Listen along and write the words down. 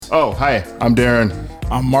Oh, hi. I'm Darren.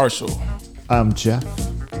 I'm Marshall. I'm Jeff.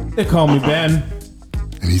 They call me Ben.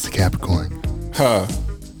 And he's a Capricorn. Huh.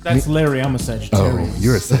 That's Larry. I'm a Sagittarius. Oh,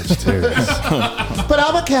 you're a Sagittarius. But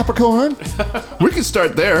I'm a Capricorn. We can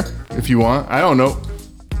start there if you want. I don't know.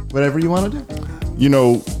 Whatever you want to do. You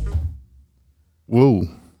know, whoa.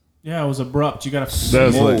 Yeah, it was abrupt. You gotta.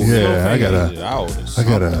 That's Whoa, like, yeah, I I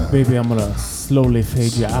gotta. Baby, I'm gonna slowly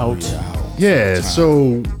fade you out. Yeah,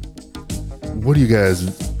 so what do you guys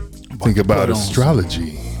think about put on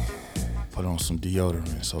astrology? Put on some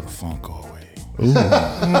deodorant so the funk go away.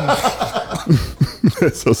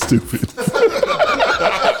 That's so stupid.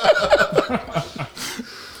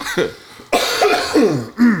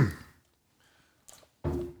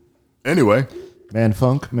 Anyway, Man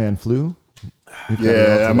funk, man flu.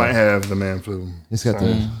 yeah, I might have the man flu. He's got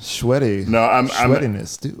the sweaty. No, I'm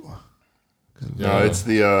sweatiness too. no, it's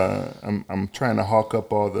the I'm trying to hawk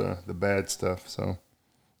up all the bad stuff. So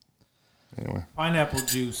anyway, Pineapple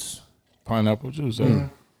juice. Pineapple juice.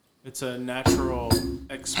 It's a natural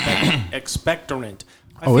expectorant.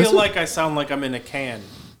 I Oh, is feel it? like I sound like I'm in a can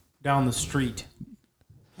down the street.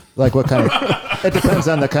 Like what kind of? It depends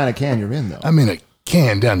on the kind of can you're in, though. I'm in a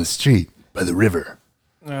can down the street by the river.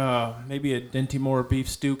 Maybe a Dinty beef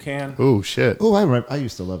stew can. Oh shit! Oh, I remember. I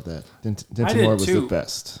used to love that. Dinty did Moore was too. the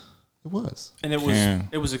best. It was. And Can.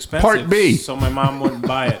 it was expensive. Part B. So my mom wouldn't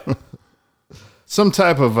buy it. Some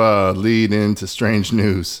type of lead into strange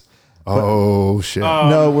news. Oh shit!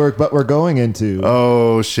 No, we're going into.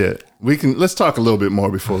 Oh shit! Let's talk a little bit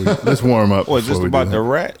more before let's warm up. What, just about the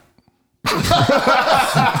rat?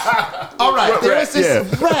 All right, there's this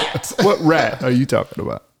Yeah. rat. What rat are you talking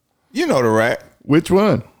about? You know the rat. Which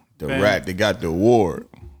one? The Ben. rat that got the award.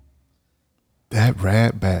 That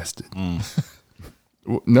rat bastard.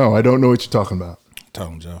 No, I don't know what you're talking about. Tell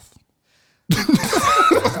him, Jeff.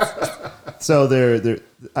 So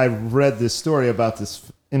I read this story about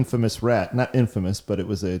this infamous rat. Not infamous, but it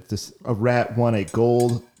was a rat won a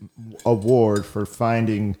gold award for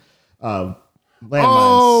finding landmines.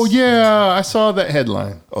 Oh yeah, I saw that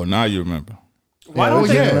headline. Oh, now you remember. Why Yeah, don't we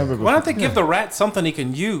they? can't remember Why don't they before. give the rat something he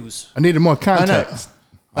can use, I needed more I know. context.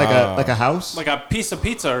 Like a house. like a piece of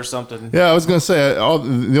pizza or something? Yeah, I was gonna say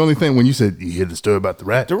the only thing when you said you hear the story about the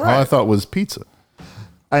rat, all I thought was pizza.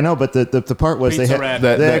 I know, but the part was Pizza they had rat.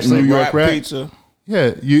 That, they that actually New York rat. pizza.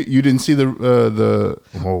 Yeah, you didn't see the oh,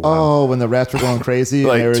 wow. Oh, when the rats were going crazy,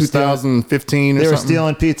 like and they were 2015 or they were something.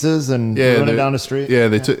 stealing pizzas and running they- down the street. Yeah,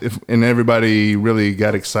 they took, and everybody really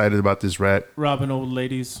got excited about this rat. Robbing old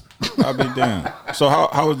ladies. I'll be damned. So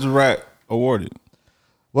how was the rat awarded?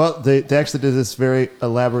 Well, they actually did this very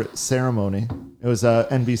elaborate ceremony. It was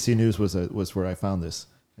NBC News was where I found this.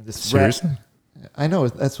 And this Seriously? rat, I know,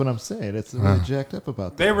 that's what I'm saying. It's really jacked up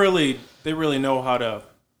about that. They really know how to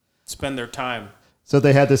spend their time. So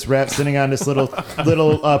they had this rat sitting on this little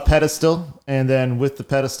pedestal, and then with the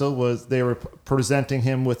pedestal they were presenting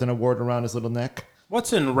him with an award around his little neck.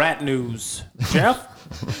 What's in rat news, Jeff?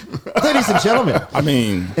 Ladies and gentlemen, I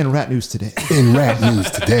mean, in rat news today. In rat news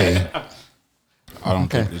today. I don't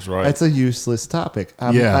think it's right. That's a useless topic.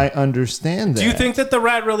 Yeah. I understand that. Do you think that the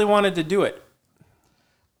rat really wanted to do it?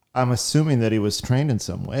 I'm assuming that he was trained in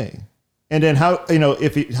some way. And then how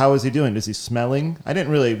is he doing? Is he smelling? I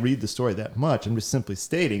didn't really read the story that much. I'm just simply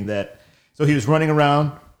stating that. So he was running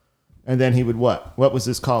around, and then he would what? What was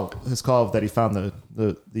his call? His call that he found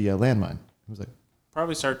the landmine. He was like,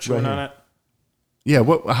 Probably start chewing Right on here. it. Yeah,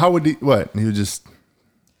 what? How would he? What? He would just.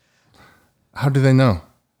 How do they know?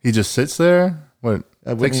 He just sits there. What?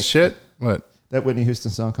 Takes Whitney- a shit. What? that Whitney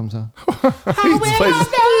Houston song comes on. He plays-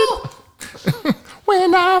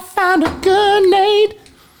 when I found a grenade.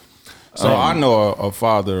 So I know a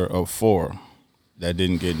father of 4 that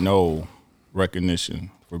didn't get no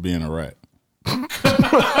recognition for being a rat.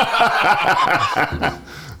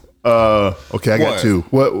 Okay, I got What? 2.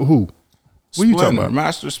 What? Who? What are you talking about?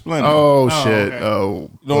 Master Splinter. Oh shit! okay. Oh,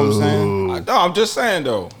 You know what I'm saying? No, I'm just saying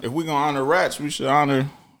though. If we're gonna honor rats, we should honor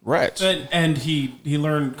rats. And he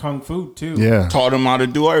learned kung fu too. yeah. Taught him how to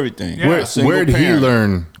do everything. Yeah. Where, A single where did he parent.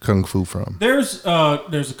 learn kung fu from? There's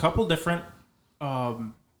a couple different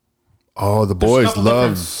Oh, the boys couple different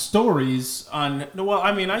loved. stories on. Well,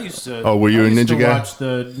 I mean, I used to. Oh, were you I a used ninja to guy? Watch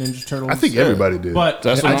the Ninja Turtles. I think everybody did. But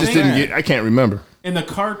That's I what I'm just saying. didn't get. I can't remember. in the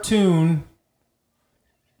cartoon.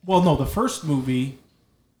 Well, no, the first movie.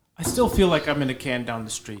 I still feel like I'm in a can down the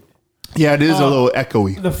street. Yeah, it is a little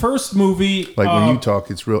echoey. The first movie, Like when you talk,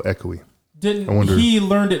 it's real echoey. didn't wonder- he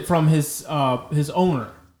learned it from his owner?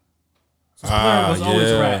 His parent was always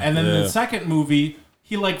yeah, rat. And then in yeah. the second movie,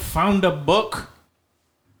 he like found a book.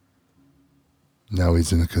 Now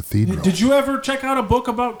he's in a cathedral. Did you ever check out a book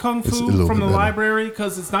about kung It's a fu little from the bit better. library?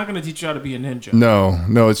 Because it's not going to teach you how to be a ninja.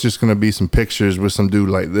 No, it's just gonna be some pictures with some dude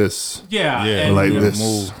like this. Yeah, Yeah, and Like yeah, this.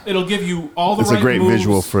 move. it'll give you all the It's right a great moves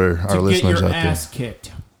visual for our to listeners get your out there. ass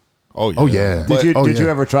kicked. Oh yeah. Oh yeah. Did you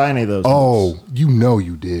ever try any of those? Oh, you know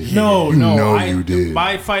you did. No, you no. know you did.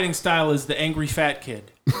 My fighting style is the angry fat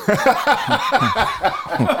kid.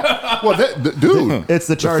 Well, dude, It's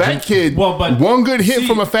the the charging. fat kid. Well, but- one good hit see-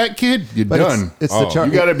 from a fat kid, you're But done. It's the Oh,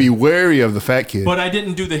 You got to be wary of the fat kid. But I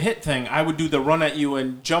didn't do the hit thing. I would do the run at you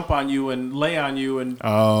and jump on you and lay on you and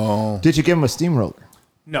Oh, Did you give him a steamroller?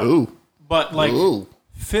 no. ooh, But like ooh,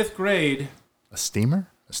 5th grade, a steamer,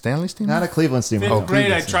 a Stanley steamer. Not a Cleveland steamroller. fifth grade,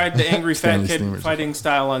 I Cleveland tried the angry fat Stanley kid Steamers. fighting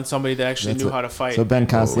style on somebody that actually knew how to fight. So Ben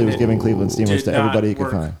Consley was giving Cleveland steamers Did to everybody he not could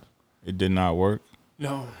work. find. It did not work.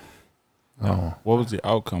 No. What was the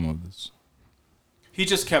outcome of this? He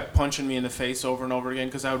just kept punching me in the face over and over again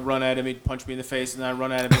because I would run at him, he'd punch me in the face, and I'd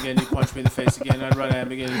run at him again, he'd punch me in the face again, I'd run at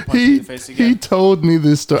him again, he'd punch me in the face He again. told me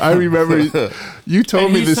this story. I remember you told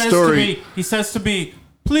And me he this says story. he says to me,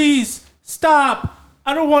 please stop.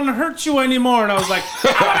 I don't want to hurt you anymore. And I was like,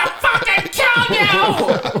 I want to fucking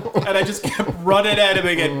kill you. And I just kept running at him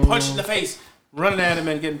and getting punched in the face. Running at him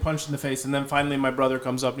and getting punched in the face. And then finally my brother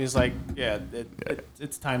comes up and he's like, yeah,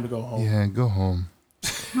 it's time to go home. Yeah, go home.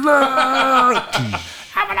 I'm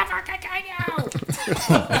gonna fucking kill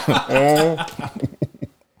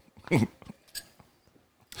you.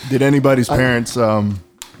 Did anybody's parents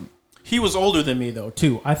He was older than me though,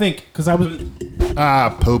 too. I think because I was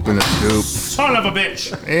poop in the scoop? son of a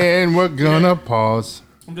bitch. And we're gonna pause.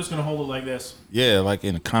 I'm just gonna hold it like this. Yeah, like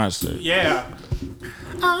in a concert. Yeah.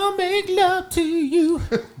 I'll make love to you.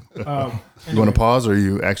 You want to pause, or are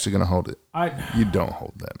you actually gonna hold it? You don't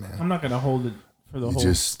hold that, man. I'm not gonna hold it for the You whole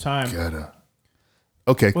just time. gotta.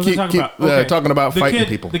 Okay, What was I keep talking about The fighting kid,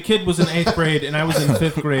 people. The kid was in 8th grade and I was in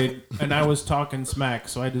 5th grade and I was talking smack,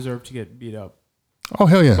 so I deserved to get beat up. Oh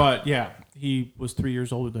hell yeah! But yeah, he was 3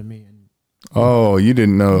 years older than me and Oh, you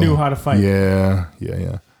didn't know. knew how to fight. Yeah.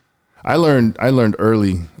 I learned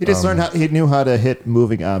early. He just learned how he knew how to hit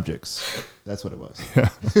moving objects. That's what it was.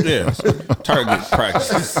 Yeah. Target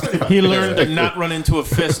practice. He learned to not run into a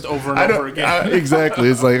fist over and over again. Exactly.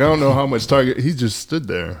 It's like I don't know how much target. He just stood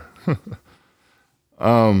there.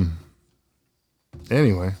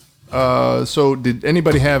 Anyway, so did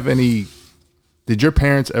anybody have any? Did your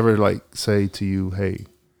parents ever like say to you, "Hey,"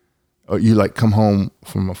 or you like come home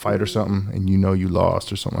from a fight or something, and you know you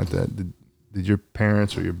lost or something like that? Did your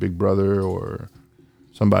parents or your big brother or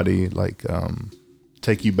somebody like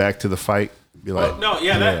take you back to the fight? Be like, No,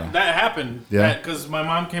 yeah, that happened. Yeah. Because my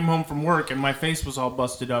mom came home from work and my face was all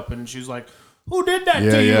busted up and she was like, who did that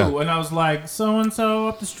Yeah, to you? yeah. And I was like, so-and-so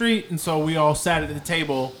up the street. And so we all sat at the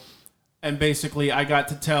table and basically I got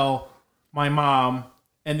to tell my mom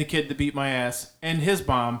and the kid that beat my ass and his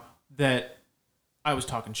mom that I was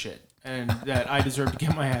talking shit and that I deserved to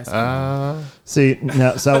get my ass. See,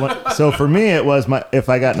 now, so for me, it was if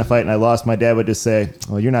I got in a fight and I lost, my dad would just say,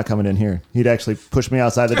 "Well, you're not coming in here." He'd actually push me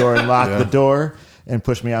outside the door and lock the door and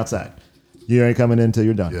push me outside. You ain't coming in until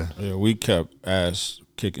you're done. Yeah. Yeah, we kept ass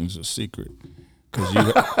kickings a secret because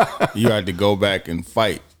you had to go back and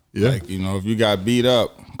fight. Yeah. Like, if you got beat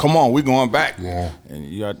up, come on, we going back. Yeah. And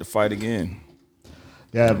you had to fight again.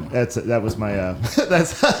 Yeah, that was my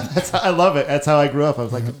that's I love it. That's how I grew up. I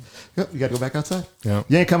was like, "Yep, you got to go back outside. Yeah.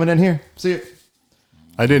 You ain't coming in here. See you."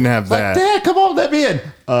 I didn't have that. Dad, come on, let me in.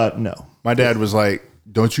 No. My dad was like,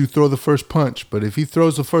 "Don't you throw the first punch, but if he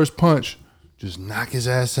throws the first punch, just knock his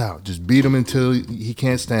ass out. Just beat him until he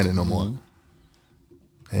can't stand it no more."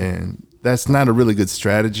 And that's not a really good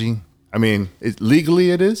strategy. I mean,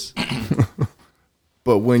 legally it is,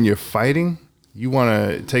 but when you're fighting, you want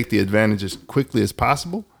to take the advantage as quickly as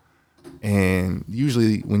possible. And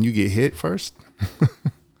usually, when you get hit first,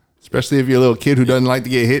 especially if you're a little kid who doesn't like to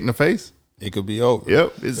get hit in the face, It could be over.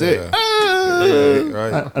 yep, it's it.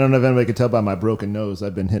 Right. I don't know if anybody can tell by my broken nose.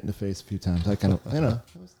 I've been hit in the face a few times. I kind of,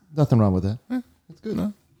 nothing wrong with that. It's good.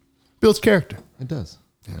 No. Builds character. It does.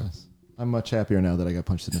 It does. I'm much happier now that I got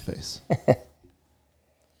punched in the face.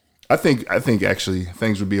 I think actually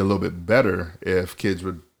things would be a little bit better if kids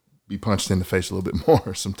would be punched in the face a little bit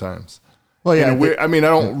more sometimes. Well, yeah. I mean, I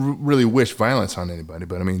don't really wish violence on anybody,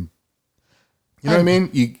 but I mean, you know what I mean?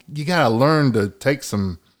 You gotta learn to take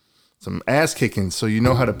some ass kicking so you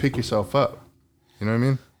know how to pick yourself up. You know what I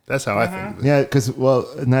mean? That's how I think of it. Yeah, because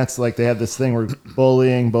and that's like they have this thing where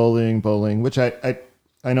bullying, which I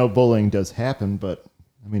know bullying does happen, but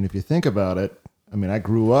I mean, if you think about it, I mean, I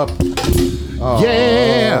grew up.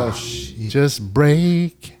 Yeah. shit. Just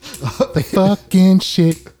break the fucking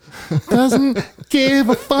shit. doesn't give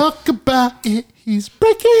a fuck about it. He's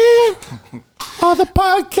breaking all the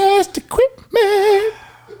podcast equipment.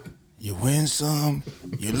 You win some,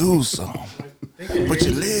 you lose some, but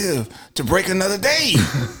you live to break another day.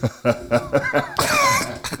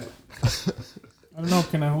 I don't know.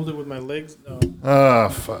 Can I hold it with my legs? No. Oh,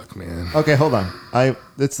 fuck, man. Okay, hold on.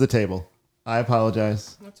 It's the table. I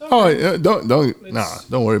apologize. That's all Oh, right. yeah, don't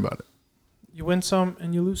worry about it. You win some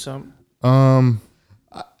and you lose some.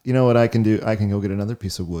 You know what I can do? I can go get another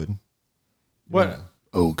piece of wood. What?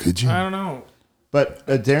 Oh, could you? I don't know. But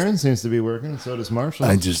Darren seems to be working, and so does Marshall.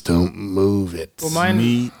 I just don't move it. Well, mine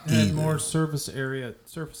Me had either. more surface area.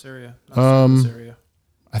 Surface area. Not surface area.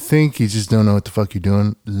 I think you just don't know what the fuck you're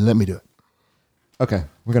doing. Let me do it. Okay,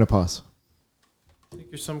 we're gonna pause. Think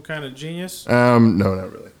you're some kind of genius? No,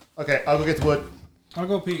 not really. Okay, I'll go get the wood. I'll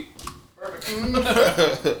go pee.